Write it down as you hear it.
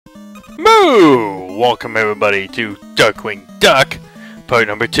Hello! Welcome everybody to Darkwing Duck, part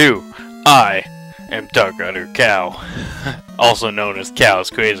number 2. I am Dark Rider Cow, also known as Cow's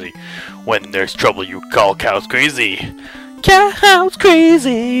Crazy. When there's trouble you call Cow's Crazy. Cow's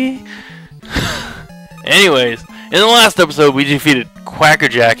Crazy! Anyways, in the last episode we defeated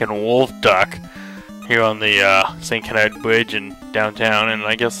Quackerjack and Wolf Duck here on the St.Canard bridge in downtown, and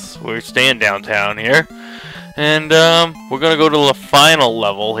I guess we're staying downtown here. And we're gonna go to the final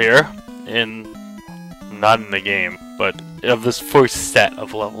level here, not in the game, but of this first set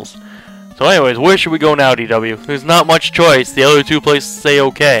of levels. So anyways, where should we go now, DW? There's not much choice. The other two places say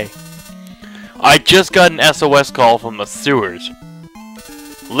okay. I just got an SOS call from the sewers.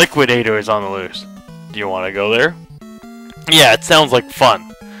 Liquidator is on the loose. Do you want to go there? Yeah, it sounds like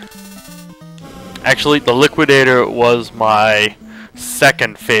fun. Actually, the Liquidator was my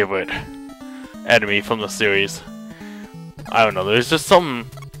second favorite enemy from the series. I don't know, there's just something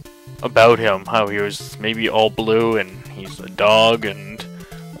about him, how he was maybe all blue and he's a dog, and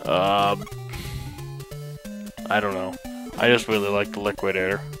I don't know. I just really like the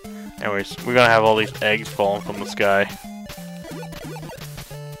Liquidator. Anyways, we're gonna have all these eggs falling from the sky.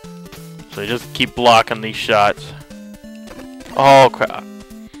 So just keep blocking these shots. Oh crap.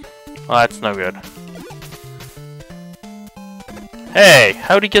 Well, that's no good. Hey,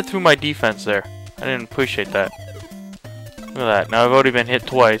 how'd he get through my defense there? I didn't appreciate that. Look at that. Now I've already been hit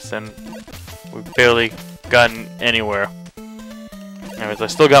twice and we've barely gotten anywhere. Anyways, I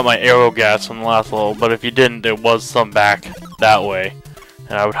still got my arrow gas from the last level, but if you didn't, there was some back that way.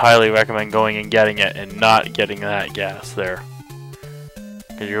 And I would highly recommend going and getting it and not getting that gas there.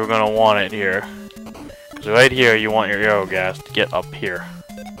 Because you're going to want it here. Because right here you want your arrow gas to get up here.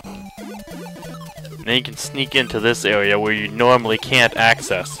 And then you can sneak into this area where you normally can't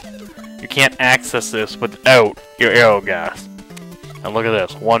access. You can't access this without your arrow gas. And look at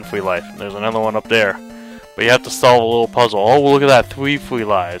this, 1 free life. And there's another one up there. But you have to solve a little puzzle. Oh, look at that, 3 free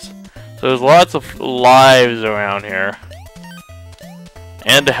lives. So there's lots of lives around here.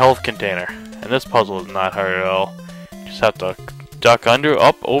 And a health container. And this puzzle is not hard at all. You just have to duck under,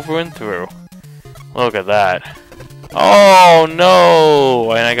 up, over, and through. Look at that. Oh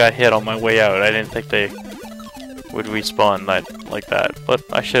no! And I got hit on my way out. I didn't think they would respawn like that, but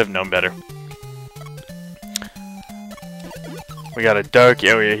I should have known better. We got a dark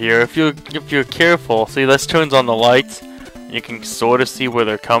area here. If you're careful, see, this turns on the lights. You can sort of see where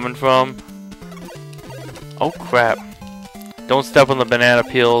they're coming from. Oh crap! Don't step on the banana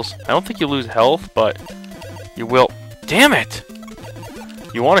peels. I don't think you lose health, but you will. Damn it!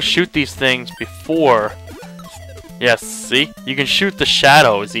 You want to shoot these things before. Yes, see? You can shoot the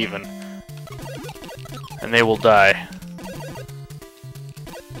shadows even. And they will die.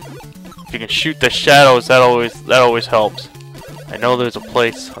 If you can shoot the shadows, that always helps. I know there's a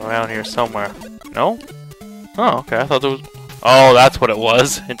place around here somewhere. No? Oh, okay. I thought there was. Oh, that's what it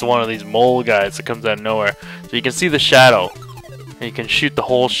was. It's one of these mole guys that comes out of nowhere. So you can see the shadow. And you can shoot the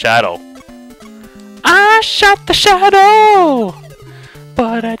whole shadow. I shot the shadow!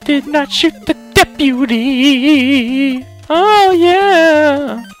 But I did not shoot the deputy! Oh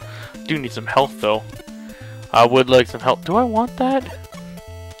yeah! Do need some health though. I would like some help. Do I want that?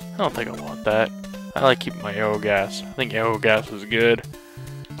 I don't think I want that. I like keeping my arrow gas. I think arrow gas is good.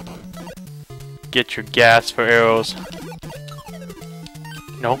 Get your gas for arrows.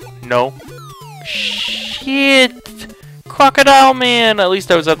 No, no. Shit! Crocodile man! At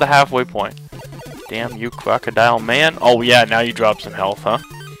least I was at the halfway point. Damn you, crocodile man. Oh yeah, now you drop some health, huh?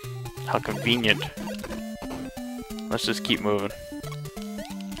 How convenient. Let's just keep moving.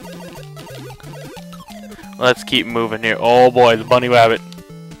 Let's keep moving here. Oh boy, the bunny rabbit.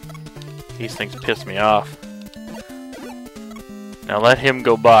 These things piss me off. Now let him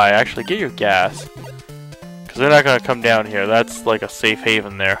go by. Actually, get your gas. Because they're not going to come down here. That's like a safe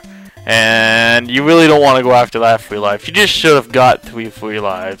haven there. And you really don't want to go after that free life. You just should have got 3 free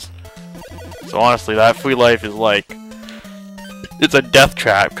lives. So honestly, that free life is like, it's a death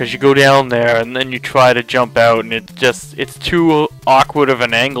trap, because you go down there and then you try to jump out and it's too awkward of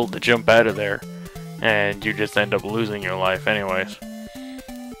an angle to jump out of there. And you just end up losing your life anyways.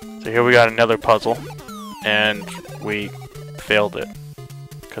 So here we got another puzzle, and we failed it,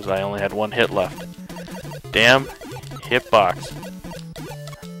 because I only had 1 hit left. Damn hitbox.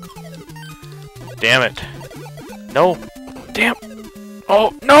 Damn it. No. Damn.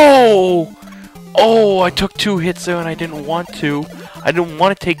 Oh, no! Oh, I took 2 hits there and I didn't want to. I didn't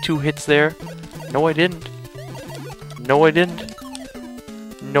want to take 2 hits there. No, I didn't. No, I didn't.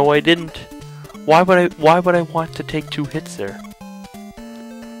 No, I didn't. Why would I want to take 2 hits there?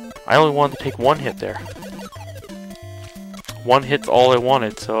 I only wanted to take 1 hit there. 1 hit's all I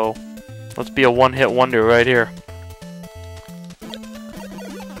wanted, so Let's be a one-hit wonder right here.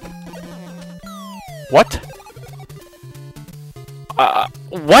 What?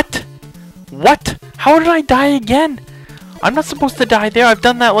 What? What? How did I die again? I'm not supposed to die there. I've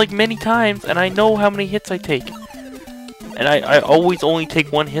done that like many times, and I know how many hits I take. And I always only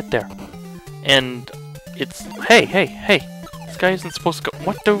take one hit there. And it's... Hey, hey, hey. This guy isn't supposed to go...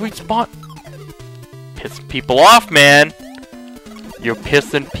 What the respawn? Pissing people off, man. You're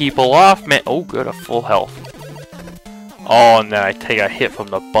pissing people off, man. Oh, good. A full health. Oh, and then I take a hit from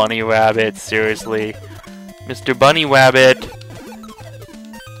the bunny rabbit. Seriously. Mr. Bunny Rabbit.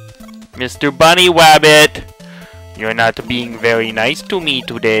 Mr. Bunny Rabbit. You're not being very nice to me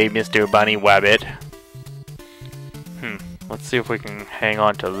today, Mr. Bunny Rabbit. Let's see if we can hang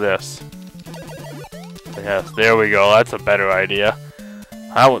on to this. Yes, there we go. That's a better idea.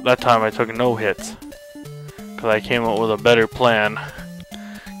 That time I took no hits. Because I came up with a better plan.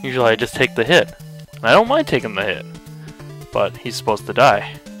 Usually I just take the hit. And I don't mind taking the hit. But he's supposed to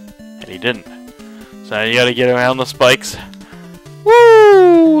die. And he didn't. So now you gotta get around the spikes.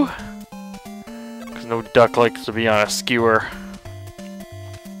 Woo! Because no duck likes to be on a skewer.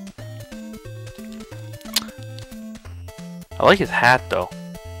 I like his hat though.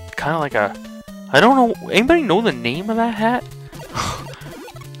 It's kind of like a... I don't know... Anybody know the name of that hat?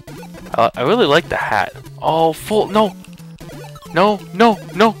 I really like the hat. Oh, full... No! No, no,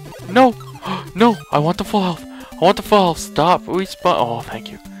 no, no! No! I want the full health! I want the full health! Stop! Respawn! Oh,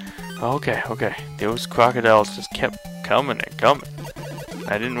 thank you. Okay, okay. Those crocodiles just kept coming and coming.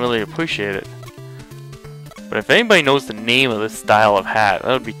 I didn't really appreciate it. But if anybody knows the name of this style of hat,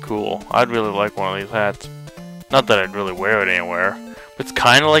 that would be cool. I'd really like one of these hats. Not that I'd really wear it anywhere. But it's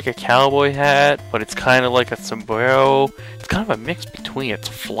kind of like a cowboy hat, but it's kind of like a sombrero. It's kind of a mix between. It's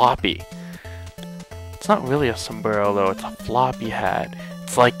floppy. It's not really a sombrero though. It's a floppy hat.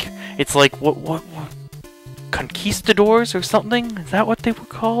 It's like what? Conquistadors or something? Is that what they were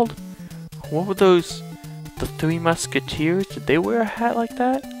called? What were those? The Three Musketeers? Did they wear a hat like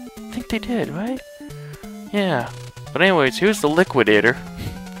that? I think they did, right? Yeah. But anyways, here's the Liquidator.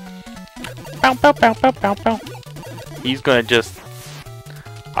 Bow, bow, bow, bow, bow, bow. He's gonna just...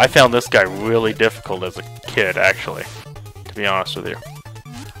 I found this guy really difficult as a kid, actually. To be honest with you.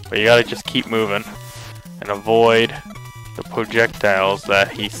 But you gotta just keep moving. And avoid the projectiles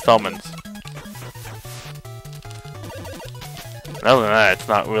that he summons. And other than that, it's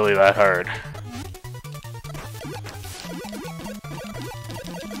not really that hard.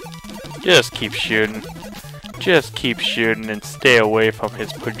 Just keep shooting. Just keep shooting and stay away from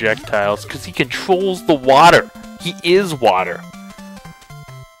his projectiles, because he controls the water. He is water.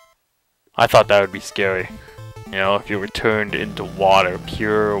 I thought that would be scary. You know, if you were turned into water,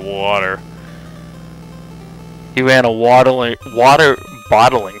 pure water. He ran a water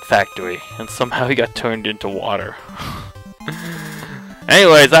bottling factory, and somehow he got turned into water.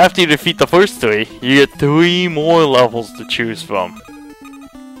 Anyways, after you defeat the first three, you get 3 more levels to choose from.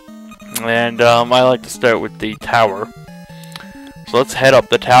 And I like to start with the tower. So let's head up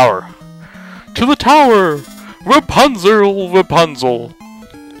the tower. To the tower! Rapunzel, Rapunzel!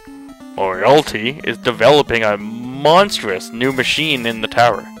 Moriarty is developing a monstrous new machine in the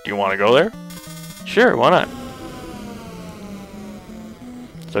tower. Do you want to go there? Sure, why not?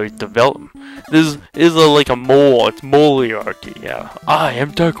 So he's developing. This is like a mole. It's Moliarty, yeah. I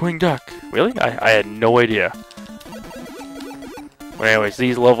am Darkwing Duck. Really? I had no idea. But anyways,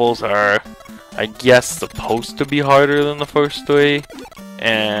 these levels are, I guess, supposed to be harder than the first 3.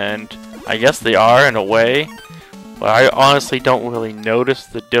 And I guess they are in a way. But I honestly don't really notice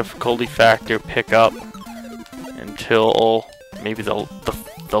the difficulty factor pick up until maybe the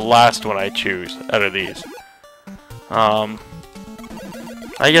last one I choose out of these.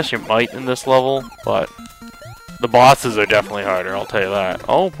 I guess you might in this level, but the bosses are definitely harder, I'll tell you that.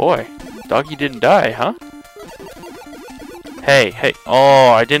 Oh boy, doggy didn't die, huh? Hey, hey, oh,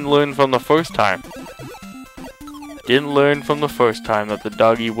 I didn't learn from the first time. Didn't learn from the first time that the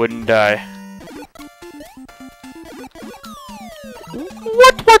doggy wouldn't die.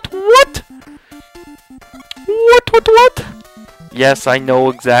 What? Yes, I know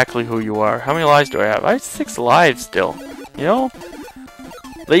exactly who you are. How many lives do I have? I have 6 lives still. You know?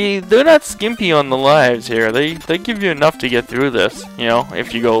 They're not skimpy on the lives here. They give you enough to get through this, you know,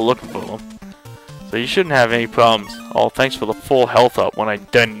 if you go looking for them. So you shouldn't have any problems. Oh, thanks for the full health up when I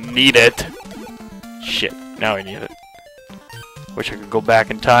didn't need it. Shit, now I need it. Wish I could go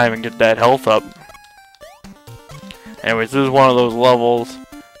back in time and get that health up. Anyways, this is one of those levels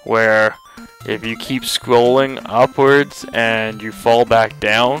where if you keep scrolling upwards and you fall back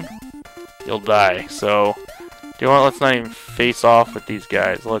down, you'll die. So, do you want? Let's not even face off with these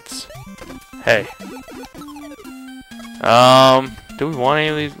guys. Let's Hey. Do we want any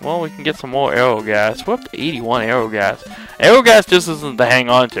of these? Well, we can get some more arrow gas. We're up to 81 arrow gas. Arrow gas just isn't to hang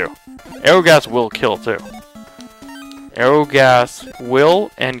on to. Arrow gas will kill too. Arrow gas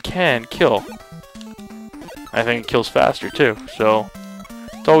will and can kill. I think it kills faster too, so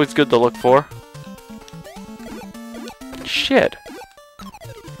it's always good to look for. Shit.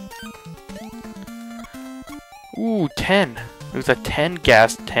 Ooh, 10. There's a 10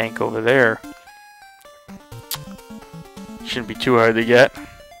 gas tank over there. Shouldn't be too hard to get.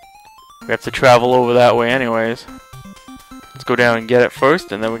 We have to travel over that way anyways. Let's go down and get it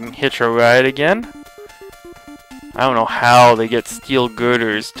first, and then we can hitch a ride again. I don't know how they get steel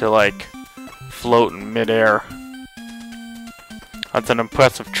girders to, like, float in midair. That's an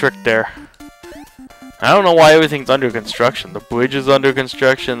impressive trick there. I don't know why everything's under construction. The bridge is under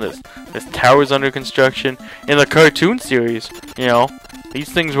construction. This tower's under construction. In the cartoon series, you know, these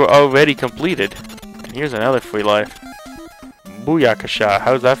things were already completed. And here's another free life. Booyakasha.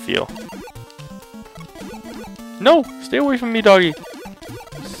 How does that feel? No! Stay away from me, doggy.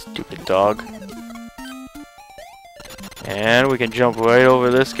 Stupid dog. And we can jump right over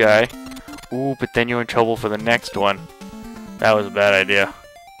this guy. Ooh, but then you're in trouble for the next one. That was a bad idea.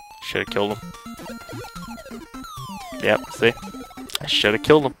 Should have killed him. Yep, see? I should have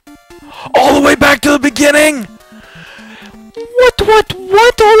killed him. All the way back to the beginning! What?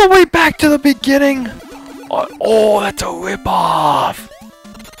 All the way back to the beginning? Oh, that's a ripoff!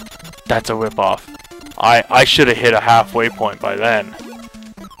 That's a ripoff. I should have hit a halfway point by then.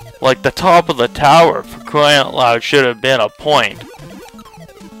 Like, the top of the tower, for crying out loud, should have been a point.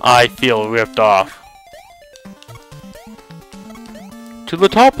 I feel ripped off. To the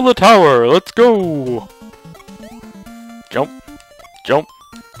top of the tower, let's go! Jump, jump,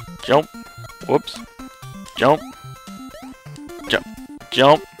 jump, whoops, jump, jump,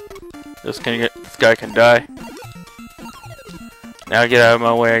 jump. This guy can die. Now get out of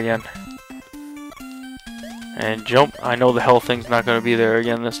my way again. And jump. I know the health thing's not going to be there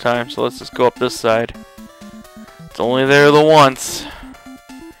again this time, so let's just go up this side. It's only there the once.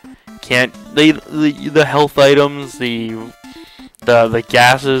 Can't the health items, the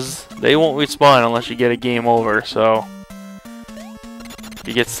gases, they won't respawn unless you get a game over, so if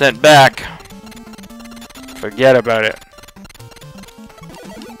you get sent back, forget about it.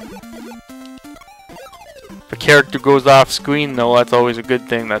 If a character goes off screen though, that's always a good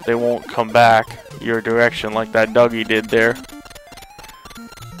thing, that they won't come back your direction like that doggy did there.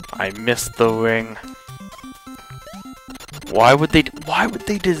 I missed the ring. Why would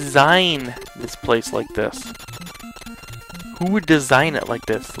they design this place like this? Who would design it like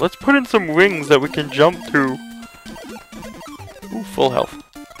this? Let's put in some rings that we can jump through. Ooh, full health.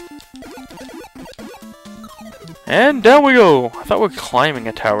 And down we go. I thought we were climbing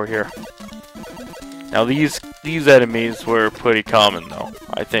a tower here. Now these enemies were pretty common though,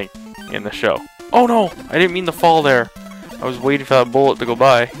 I think, in the show. Oh no! I didn't mean to fall there. I was waiting for that bullet to go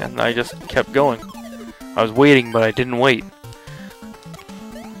by, and I just kept going. I was waiting, but I didn't wait.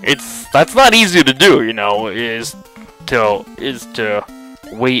 That's not easy to do, you know, is to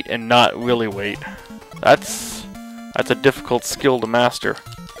wait and not really wait. That's a difficult skill to master.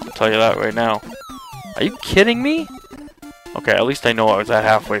 I'll tell you that right now. Are you kidding me? Okay, at least I know I was at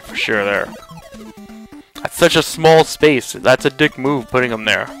halfway for sure there. That's such a small space. That's a dick move putting them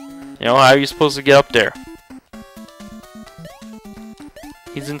there. You know, how are you supposed to get up there?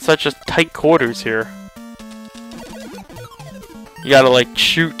 He's in such a tight quarters here. You gotta like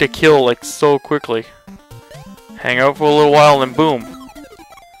shoot to kill like so quickly. Hang out for a little while and boom.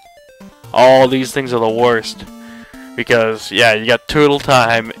 All these things are the worst. Because, yeah, you got turtle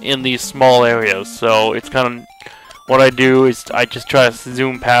time in these small areas. So it's kind of... What I do is I just try to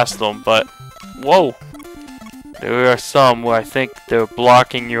zoom past them. But, whoa. There are some where I think they're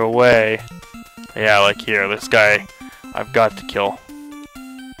blocking your way. Yeah, like here. This guy I've got to kill.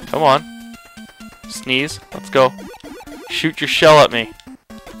 Come on. Sneeze. Let's go. Shoot your shell at me.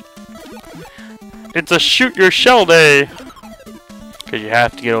 It's a shoot your shell day! Because you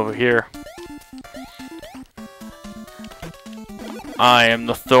have to get over here. I am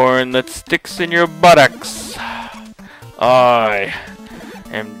the thorn that sticks in your buttocks. I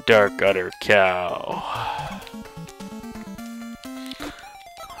am Dark Udder Cow.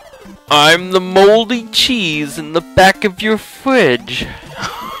 I'm the moldy cheese in the back of your fridge.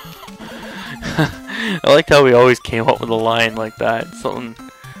 I liked how we always came up with a line like that.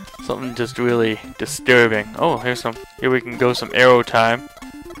 Something just really disturbing. Oh, here we can go some arrow time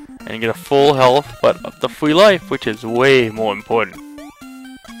and get a full health, but the free life, which is way more important.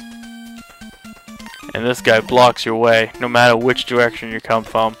 And this guy blocks your way, no matter which direction you come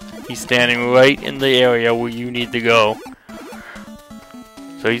from. He's standing right in the area where you need to go.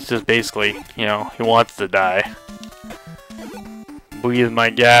 So he's just basically, you know, he wants to die. Breathe my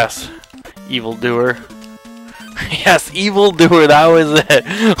gas, evildoer. Yes, evildoer, that was it.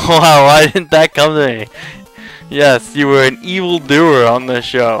 Wow, why didn't that come to me? Yes, you were an evildoer on this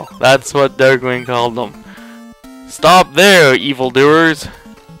show. That's what Darkwing called them. Stop there, evildoers.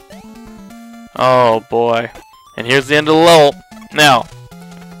 Oh boy. And here's the end of the level. Now,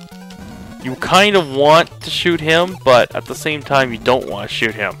 you kind of want to shoot him, but at the same time you don't want to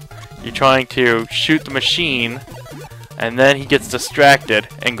shoot him. You're trying to shoot the machine, and then he gets distracted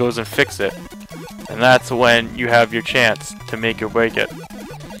and goes and fix it. And that's when you have your chance to make or break it.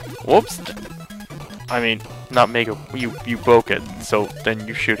 Whoops. I mean, not make it, you broke it, so then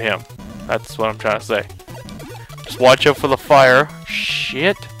you shoot him. That's what I'm trying to say. Just watch out for the fire.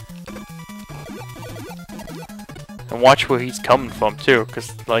 Shit. And watch where he's coming from too,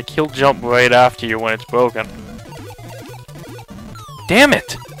 because like he'll jump right after you when it's broken. Damn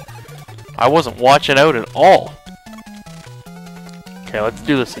it! I wasn't watching out at all. Okay, let's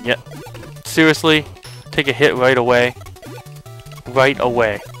do this again. Seriously, take a hit right away. Right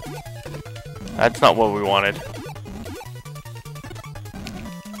away. That's not what we wanted.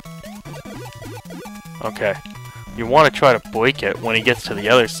 Okay. You want to try to break it when he gets to the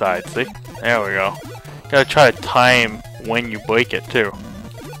other side, see? There we go. Gotta try to time when you break it, too.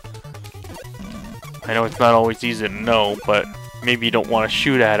 I know it's not always easy to know, but maybe you don't want to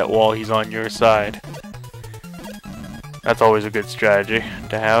shoot at it while he's on your side. That's always a good strategy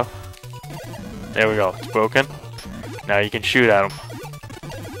to have. There we go, it's broken. Now you can shoot at him.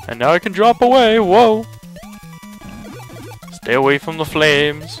 And now I can drop away, whoa! Stay away from the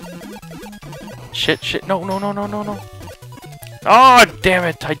flames. Shit, shit, no, no, no, no, no, no. Oh, damn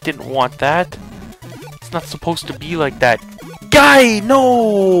it, I didn't want that. It's not supposed to be like that. Guy,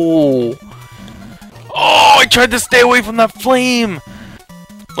 no! Oh, I tried to stay away from that flame!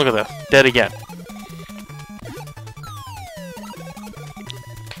 Look at that, dead again.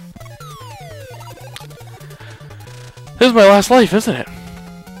 This is my last life, isn't it?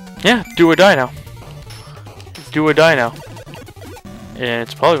 Yeah, do or die now. It's do or die now. And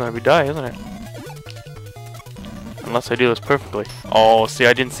it's probably gonna be die, isn't it? Unless I do this perfectly. Oh, see,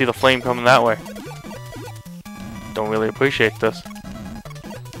 I didn't see the flame coming that way. Don't really appreciate this.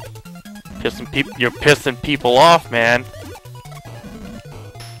 You're pissing people off, man.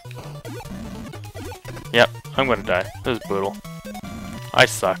 Yep, I'm gonna die. This is brutal. I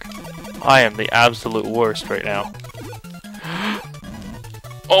suck. I am the absolute worst right now.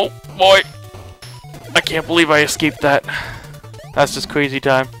 Oh, boy! I can't believe I escaped that. That's just crazy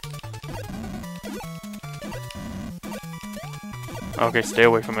time. Okay, stay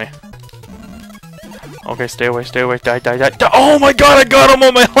away from me. Okay, stay away, stay away. Die, die, die, die. Oh my god, I got him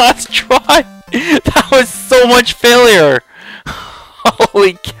on my last try! That was so much failure!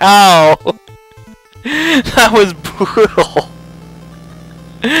 Holy cow! That was brutal!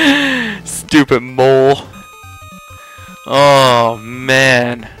 Stupid mole. Oh,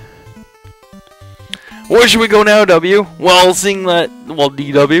 man. Where should we go now, W? Well, seeing that... Well,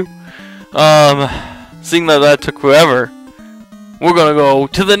 DW. Seeing that took forever, we're gonna go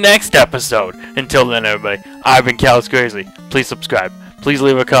to the next episode. Until then, everybody, I've been Cal's Crazy. Please subscribe. Please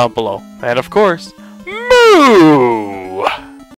leave a comment below. And, of course, moo!